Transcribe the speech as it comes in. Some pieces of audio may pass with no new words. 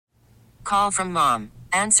Call from mom.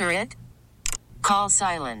 Answer it. Call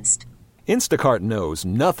silenced. Instacart knows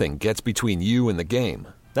nothing gets between you and the game.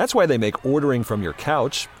 That's why they make ordering from your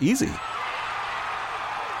couch easy.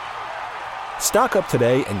 Stock up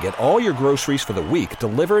today and get all your groceries for the week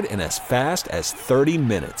delivered in as fast as 30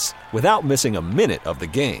 minutes without missing a minute of the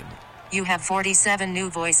game. You have 47 new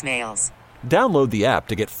voicemails. Download the app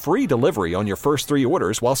to get free delivery on your first 3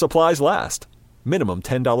 orders while supplies last. Minimum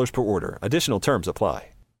 $10 per order. Additional terms apply.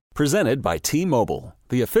 Presented by T-Mobile,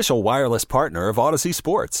 the official wireless partner of Odyssey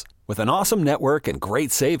Sports. With an awesome network and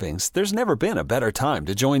great savings, there's never been a better time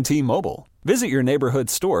to join T-Mobile. Visit your neighborhood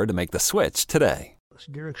store to make the switch today.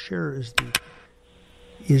 Derek Scherer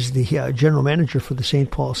is the general manager for the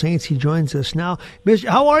St. Paul Saints. He joins us now.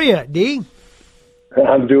 How are you, D?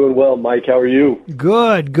 I'm doing well, Mike. How are you?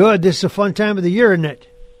 Good. This is a fun time of the year, isn't it?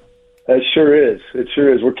 It sure is.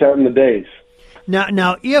 We're counting the days.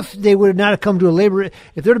 Now, if they would not have come to if there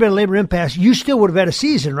would have been a labor impasse, you still would have had a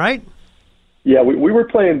season, right? Yeah, we were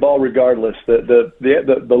playing ball regardless. The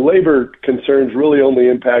labor concerns really only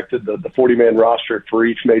impacted the 40-man roster for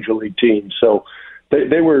each major league team. So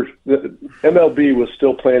MLB was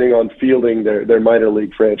still planning on fielding their minor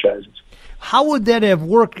league franchises. How would that have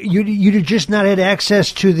worked? You'd have just not had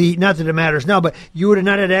access to not that it matters now, but you would have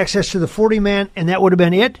not had access to the 40-man, and that would have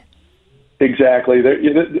been it? Exactly.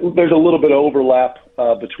 There's a little bit of overlap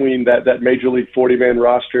between that major league 40-man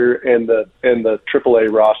roster and the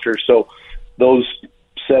AAA roster. So those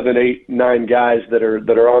 7, 8, 9 guys that are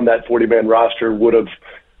on that 40-man roster would have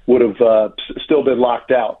still been locked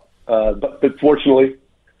out. But fortunately,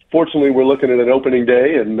 we're looking at an opening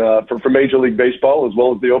day, and for Major League Baseball as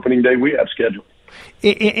well as the opening day we have scheduled.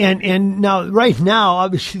 And now, right now,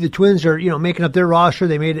 obviously the Twins are making up their roster.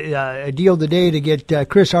 They made a deal today to get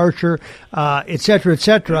Chris Archer, et cetera, et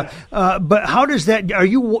cetera. But how does that? Do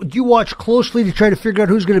you watch closely to try to figure out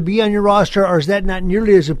who's going to be on your roster, or is that not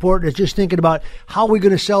nearly as important as just thinking about how we're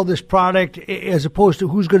going to sell this product as opposed to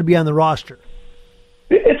who's going to be on the roster?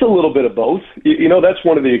 It's a little bit of both. That's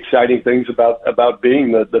one of the exciting things about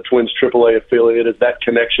being the Twins AAA affiliate is that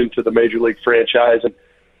connection to the Major League franchise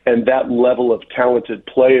and that level of talented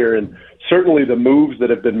player. And certainly the moves that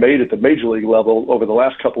have been made at the Major League level over the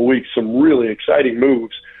last couple of weeks, some really exciting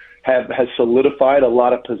moves, has solidified a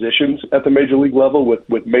lot of positions at the Major League level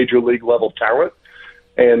with Major League level talent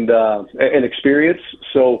and experience.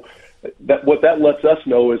 So what that lets us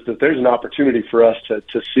know is that there's an opportunity for us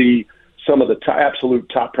to see some of the absolute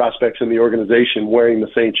top prospects in the organization wearing the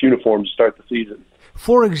Saints uniform to start the season.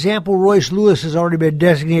 For example, Royce Lewis has already been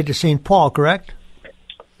designated to St. Paul, correct?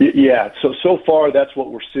 Yeah. So far, that's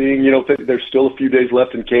what we're seeing. There's still a few days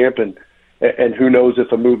left in camp, and who knows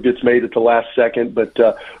if a move gets made at the last second. But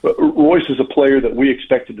Royce is a player that we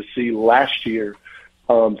expected to see last year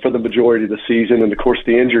for the majority of the season, and of course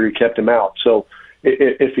the injury kept him out. So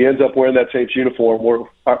if he ends up wearing that Saints uniform,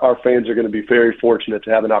 our fans are going to be very fortunate to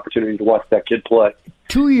have an opportunity to watch that kid play.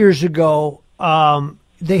 2 years ago,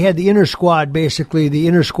 they had the inter-squad, basically, the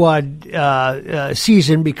inter-squad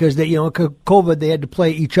season because COVID, they had to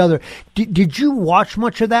play each other. Did you watch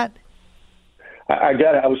much of that? I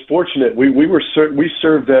was fortunate. We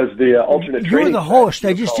served as the alternate training. You were the host.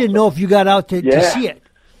 I just didn't know if you got out to see it.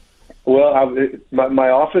 Well, my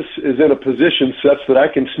office is in a position such that I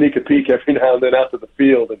can sneak a peek every now and then out to the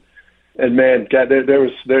field, and man, God,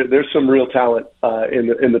 there's some real talent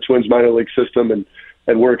in the Twins minor league system, and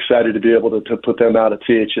we're excited to be able to put them out at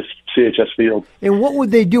CHS Field. And what would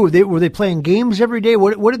they do? Were they playing games every day?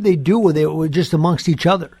 What did they do? Were they just amongst each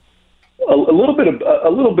other? A little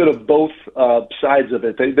bit of both sides of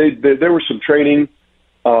it. There were some training,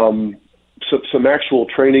 some actual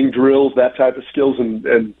training drills, that type of skills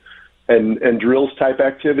and drills type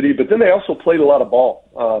activity. But then they also played a lot of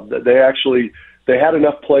ball. They had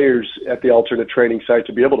enough players at the alternate training site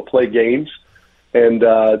to be able to play games, and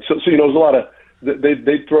so there's a lot of.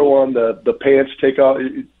 They'd throw on the pants, get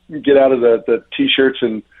out of the T-shirts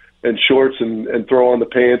and shorts and throw on the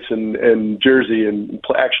pants and jersey and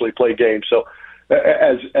actually play games. So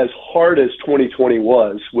as hard as 2020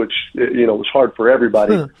 was, which was hard for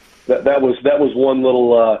everybody, that was one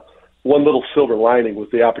little silver lining was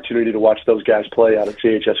the opportunity to watch those guys play out at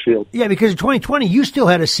CHS Field. Yeah, because in 2020 you still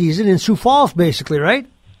had a season in Sioux Falls, basically, right?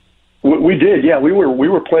 We did, yeah. We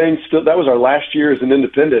were playing still. That was our last year as an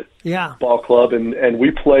independent ball club, and we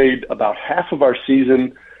played about half of our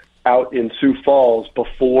season out in Sioux Falls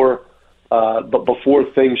before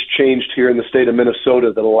things changed here in the state of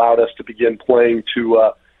Minnesota that allowed us to begin playing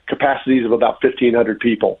to capacities of about 1,500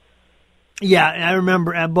 people. Yeah, I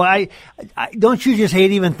remember. Boy, I don't you just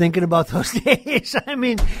hate even thinking about those days? I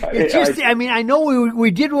mean, it's just. I mean, I know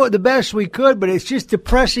we did the best we could, but it's just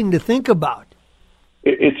depressing to think about.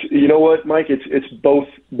 It's you know what, Mike? It's both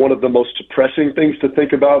one of the most depressing things to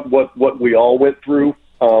think about. What we all went through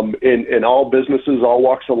in all businesses, all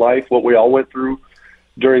walks of life. What we all went through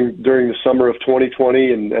during the summer of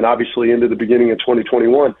 2020, and obviously into the beginning of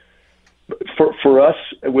 2021. For us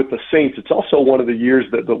with the Saints, it's also one of the years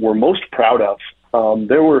that we're most proud of.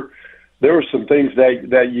 There were some things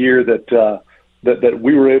that year that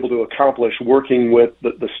we were able to accomplish working with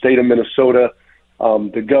the state of Minnesota,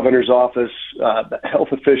 the governor's office, the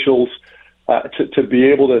health officials, to be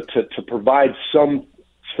able to provide some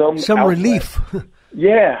relief.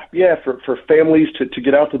 Yeah, for families to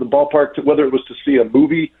get out to the ballpark, whether it was to see a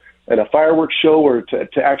movie and a fireworks show or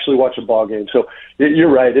to actually watch a ball game. So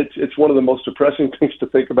you're right. It's one of the most depressing things to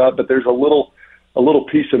think about, but there's a little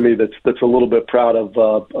piece of me that's a little bit proud of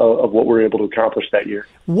what we were able to accomplish that year.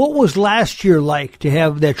 What was last year like to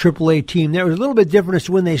have that AAA team? That was a little bit different as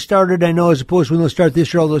to when they started, I know, as opposed to when they'll start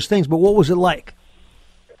this year, all those things, but what was it like?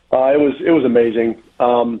 It was amazing.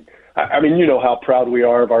 I mean, you know how proud we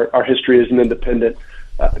are of our history as an independent,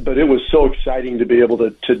 but it was so exciting to be able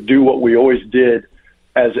to do what we always did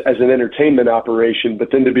as an entertainment operation,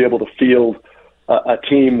 but then to be able to field a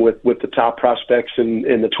team with the top prospects in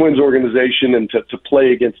the Twins organization and to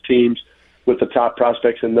play against teams with the top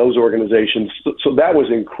prospects in those organizations. So that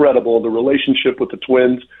was incredible. The relationship with the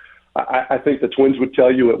Twins, I think the Twins would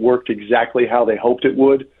tell you it worked exactly how they hoped it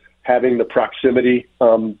would, having the proximity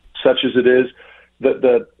such as it is.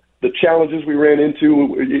 The challenges we ran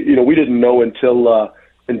into, you know, we didn't know until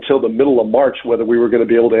the middle of March whether we were going to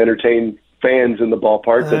be able to entertain fans in the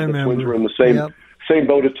ballpark. The Twins were in the same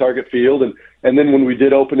boat at Target Field, and then when we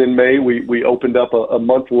did open in May, we opened up a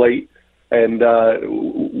month late, and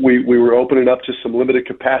we were opening up to some limited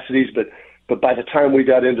capacities. But by the time we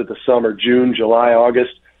got into the summer, June, July,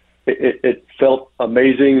 August, it felt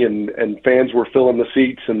amazing, and fans were filling the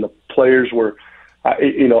seats, and the players were.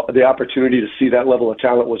 You know, the opportunity to see that level of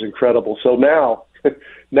talent was incredible. So now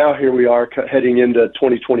here we are heading into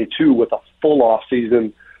 2022 with a full off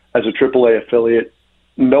season as a AAA affiliate,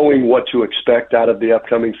 knowing what to expect out of the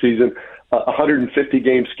upcoming season. 150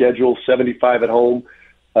 game schedule, 75 at home.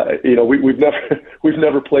 You know, we've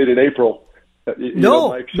never played in April.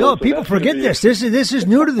 No, people forget this. This is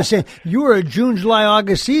new to the same. You were a June, July,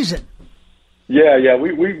 August season. Yeah.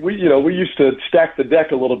 We used to stack the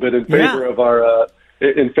deck a little bit in favor of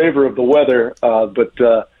the weather. But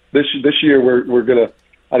this year we're gonna.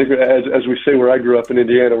 I think as we say where I grew up in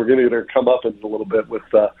Indiana, we're gonna come up a little bit with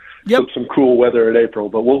some cool weather in April.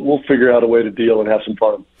 But we'll figure out a way to deal and have some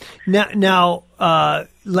fun. Now,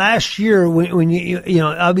 last year when you know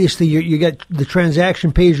obviously you got the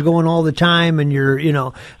transaction page going all the time, and you're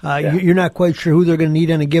not quite sure who they're going to need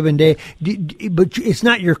on a given day. But it's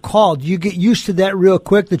not your call. Do you get used to that real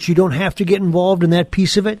quick that you don't have to get involved in that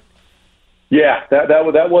piece of it? Yeah, that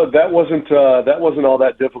wasn't all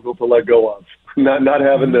that difficult to let go of. Not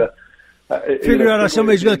having to figure out how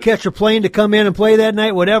somebody's going to catch a plane to come in and play that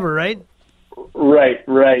night, whatever, right? Right.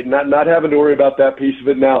 Not having to worry about that piece of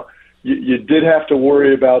it. Now, you did have to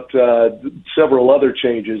worry about several other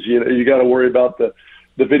changes. You got to worry about the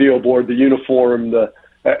video board, the uniform. The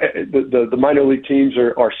minor league teams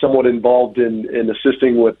are somewhat involved in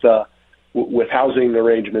assisting with housing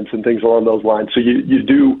arrangements and things along those lines. So you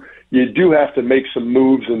do have to make some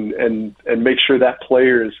moves and make sure that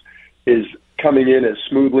player is coming in as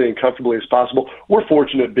smoothly and comfortably as possible. We're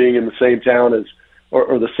fortunate being in the same town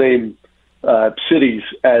or the same cities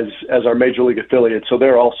as our major league affiliates, so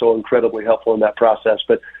they're also incredibly helpful in that process.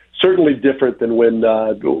 But certainly different than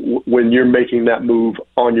when you're making that move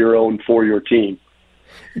on your own for your team.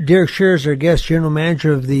 Derek Scher is our guest, general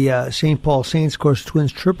manager of the St. Paul Saints, of course,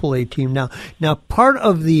 Twins AAA team. Now, part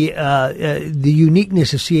of the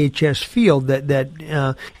uniqueness of CHS Field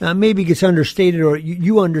that maybe gets understated, or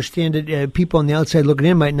you understand it. People on the outside looking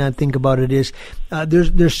in might not think about it. Is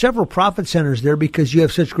there's several profit centers there because you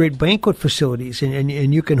have such great banquet facilities,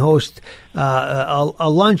 and you can host a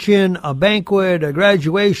luncheon, a banquet, a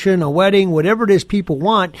graduation, a wedding, whatever it is people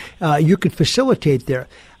want. You can facilitate there.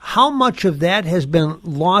 How much of that has been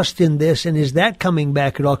lost in this, and is that coming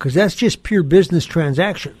back at all? Because that's just pure business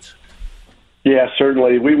transactions. Yeah,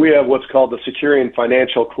 certainly. We have what's called the Securian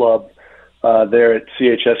Financial Club there at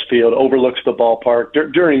CHS Field. Overlooks the ballpark.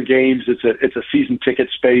 During games, it's a season ticket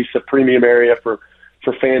space, a premium area for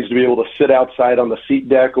fans to be able to sit outside on the seat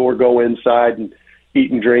deck or go inside and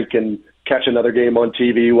eat and drink and catch another game on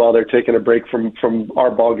TV while they're taking a break from our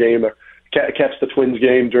ball game, or catch the Twins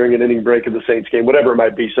game during an inning break of the Saints game, whatever it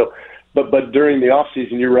might be. So But during the off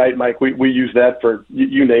season, you're right, Mike. We use that for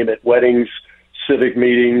you name it: weddings, civic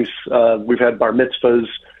meetings. We've had bar mitzvahs,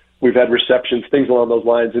 we've had receptions, things along those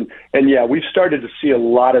lines. And yeah, we've started to see a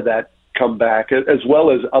lot of that come back, as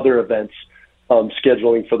well as other events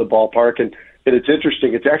scheduling for the ballpark. And it's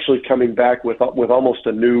interesting. It's actually coming back with almost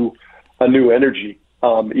a new energy,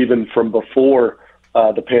 even from before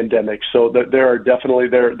the pandemic. So there are definitely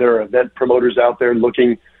there are event promoters out there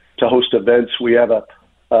looking to host events. We have a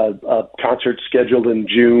concert scheduled in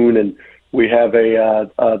June, and we have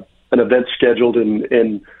an event scheduled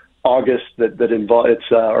in August that involves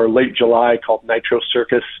or late July called Nitro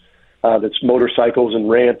Circus. That's motorcycles and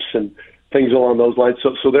ramps and things along those lines.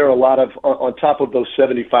 So there are a lot of, on top of those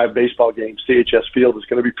 75 baseball games, CHS Field is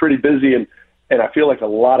going to be pretty busy, and I feel like a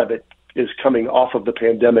lot of it is coming off of the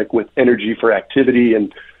pandemic with energy for activity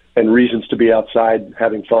and reasons to be outside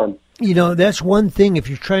having fun. You know, that's one thing if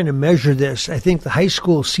you're trying to measure this. I think the high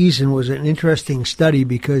school season was an interesting study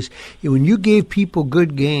because when you gave people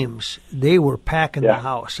good games, they were packing the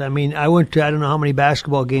house. I mean, I went to I don't know how many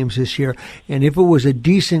basketball games this year, and if it was a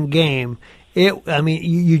decent game,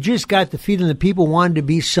 you just got the feeling that people wanted to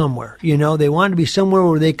be somewhere. You know, they wanted to be somewhere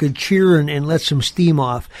where they could cheer and let some steam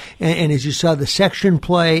off. And as you saw the section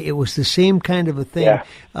play, it was the same kind of a thing.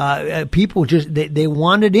 Yeah. People just they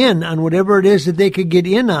wanted in on whatever it is that they could get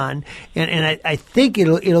in on. And I think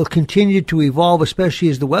it'll continue to evolve, especially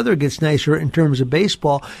as the weather gets nicer in terms of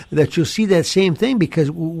baseball. That you'll see that same thing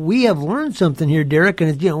because we have learned something here, Derek.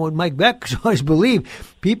 And what Mike Beck always believed: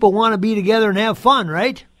 people want to be together and have fun,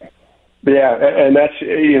 right? Yeah, and that's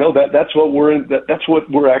that's what we're in. That's what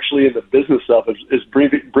we're actually in the business of is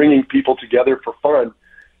bringing people together for fun.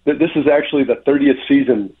 This is actually the 30th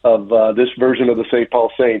season of this version of the St.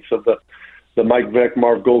 Paul Saints, of the Mike Beck,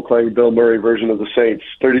 Marv Goldklang, Bill Murray version of the Saints.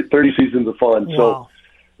 30 seasons of fun. Wow.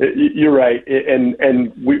 So you're right,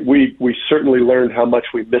 and we certainly learned how much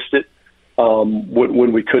we missed it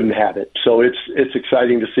when we couldn't have it. So it's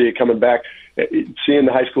exciting to see it coming back. Seeing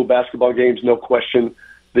the high school basketball games, no question.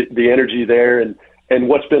 The energy there, and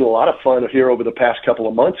what's been a lot of fun here over the past couple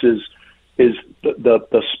of months is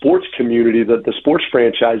the sports community, the sports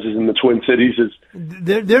franchises in the Twin Cities is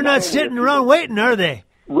they're not sitting around waiting, are they?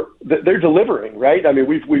 They're delivering, right? I mean,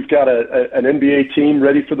 we've got an NBA team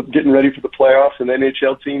getting ready for the playoffs, an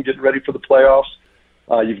NHL team getting ready for the playoffs.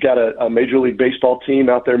 You've got a Major League Baseball team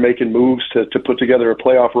out there making moves to put together a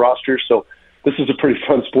playoff roster. So this is a pretty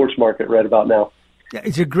fun sports market right about now. Yeah,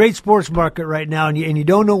 it's a great sports market right now, and you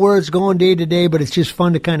don't know where it's going day to day, but it's just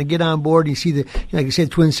fun to kind of get on board. You see like I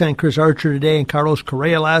said, Twins signed Chris Archer today and Carlos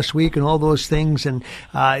Correa last week and all those things, and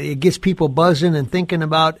it gets people buzzing and thinking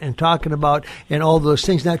about and talking about and all those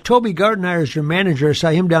things. Now, Toby Gardenhire is your manager. I saw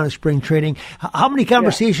him down at spring training. How many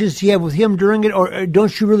conversations do you have with him during it, or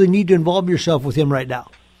don't you really need to involve yourself with him right now?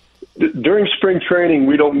 During spring training,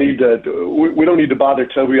 we don't need to bother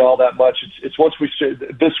Toby all that much. It's once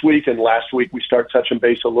this week and last week we start touching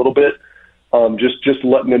base a little bit, just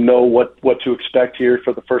letting them know what to expect here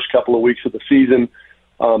for the first couple of weeks of the season.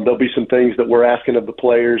 There'll be some things that we're asking of the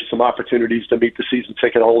players, some opportunities to meet the season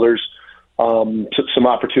ticket holders, some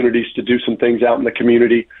opportunities to do some things out in the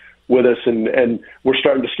community with us, and we're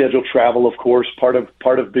starting to schedule travel. Of course, part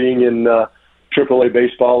of being in AAA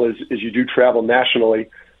baseball is you do travel nationally.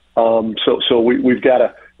 So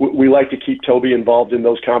we like to keep Toby involved in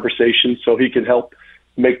those conversations so he can help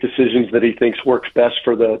make decisions that he thinks works best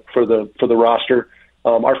for the roster.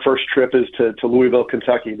 Our first trip is to Louisville,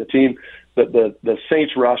 Kentucky. The team, the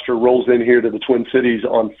Saints roster rolls in here to the Twin Cities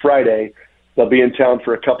on Friday. They'll be in town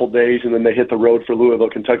for a couple days, and then they hit the road for Louisville,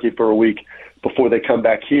 Kentucky for a week before they come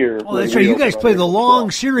back here. Oh, that's right. You guys play the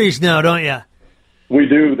long series now, don't you? We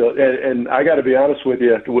do, and I got to be honest with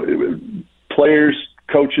you, players,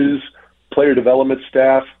 coaches, player development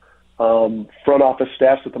staff, front office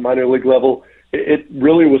staffs at the minor league level. It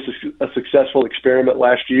really was a successful experiment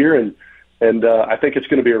last year, and I think it's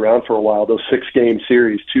going to be around for a while. Those 6-game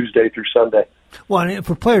series, Tuesday through Sunday. Well, and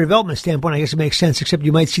from a player development standpoint, I guess it makes sense. Except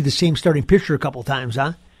you might see the same starting pitcher a couple times,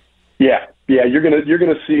 huh? Yeah. You're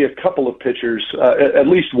gonna see a couple of pitchers, at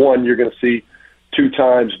least one. You're going to see 2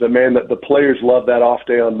 times. The players love that off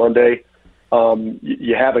day on Monday.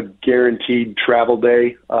 You have a guaranteed travel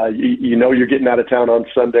day. You know you're getting out of town on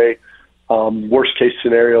Sunday. Worst case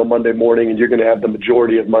scenario, Monday morning, and you're going to have the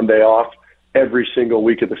majority of Monday off every single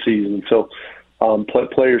week of the season. So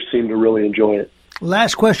players seem to really enjoy it.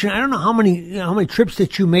 Last question. I don't know how many trips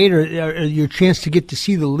that you made or your chance to get to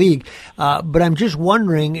see the league, but I'm just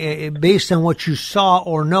wondering, based on what you saw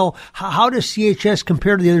or know, how does CHS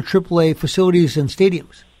compare to the other AAA facilities and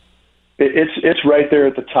stadiums? It's right there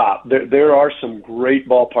at the top. There are some great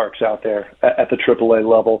ballparks out there at the AAA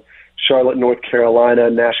level. Charlotte, North Carolina,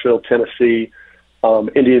 Nashville, Tennessee,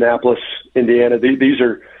 Indianapolis, Indiana. These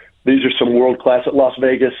are some world class. Las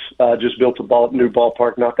Vegas just built a new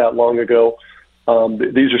ballpark not that long ago.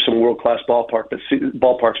 These are some world class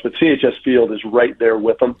ballparks, but CHS Field is right there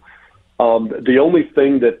with them. The only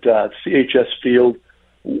thing that CHS Field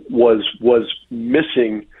was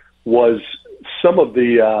missing was some of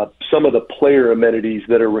the player amenities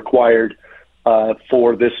that are required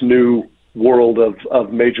for this new world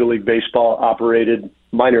of Major League Baseball operated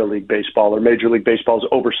minor league baseball, or Major League Baseball's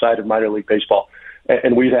oversight of minor league baseball.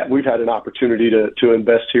 And we've had an opportunity to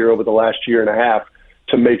invest here over the last year and a half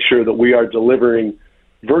to make sure that we are delivering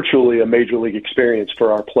virtually a major league experience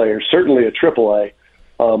for our players. Certainly a AAA,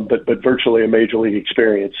 but virtually a major league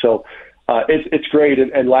experience. So it's great.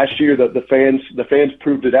 And last year the fans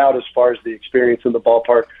proved it out as far as the experience in the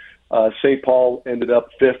ballpark. St. Paul ended up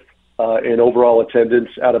 5th in overall attendance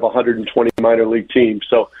out of 120 minor league teams.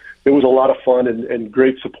 So it was a lot of fun and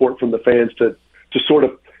great support from the fans to sort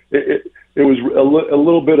of it was a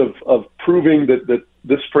little bit of proving that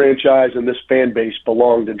this franchise and this fan base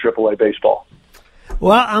belonged in AAA baseball.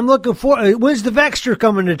 Well, I'm looking forward. When's the Vexter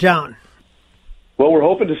coming to town? Well, we're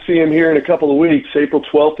hoping to see him here in a couple of weeks. April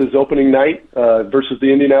 12th is opening night versus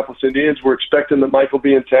the Indianapolis Indians. We're expecting that Mike will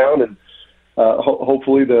be in town, and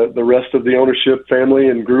hopefully the rest of the ownership family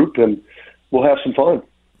and group, and we'll have some fun.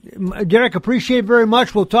 Derek, appreciate it very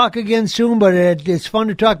much. We'll talk again soon, but it's fun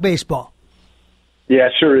to talk baseball. Yeah,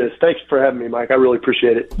 it sure is. Thanks for having me, Mike. I really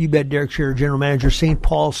appreciate it. You bet. Derek Scherer, General Manager, St.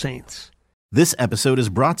 Paul Saints. This episode is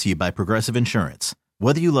brought to you by Progressive Insurance.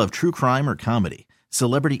 Whether you love true crime or comedy,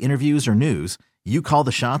 celebrity interviews or news, you call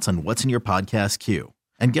the shots on what's in your podcast queue.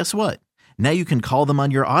 And guess what? Now you can call them on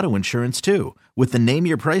your auto insurance too with the Name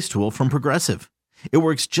Your Price tool from Progressive. It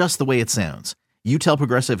works just the way it sounds. You tell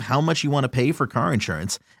Progressive how much you want to pay for car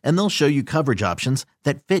insurance, and they'll show you coverage options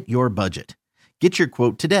that fit your budget. Get your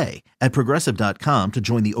quote today at Progressive.com to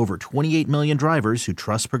join the over 28 million drivers who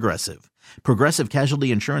trust Progressive. Progressive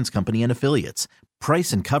Casualty Insurance Company and Affiliates.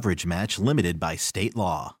 Price and coverage match limited by state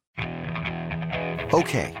law.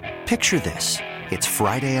 Okay, picture this. It's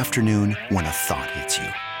Friday afternoon when a thought hits you.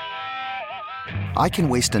 I can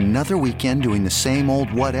waste another weekend doing the same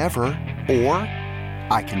old whatever, or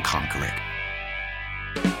I can conquer it.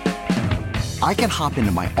 I can hop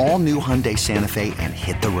into my all-new Hyundai Santa Fe and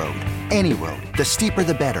hit the road. Any road. The steeper,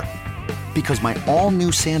 the better. Because my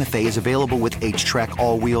all-new Santa Fe is available with H-Track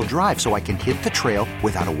all-wheel drive, so I can hit the trail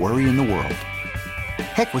without a worry in the world.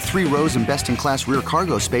 Heck, with 3 rows and best-in-class rear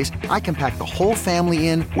cargo space, I can pack the whole family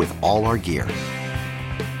in with all our gear.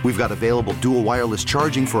 We've got available dual wireless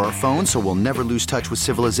charging for our phones, so we'll never lose touch with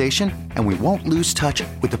civilization, and we won't lose touch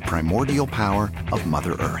with the primordial power of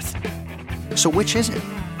Mother Earth. So which is it?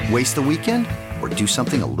 Waste the weekend or do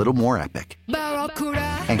something a little more epic?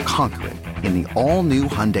 And conquer it in the all-new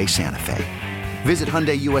Hyundai Santa Fe. Visit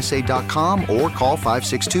HyundaiUSA.com or call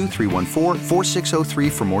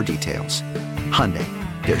 562-314-4603 for more details. Hyundai,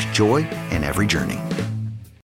 there's joy in every journey.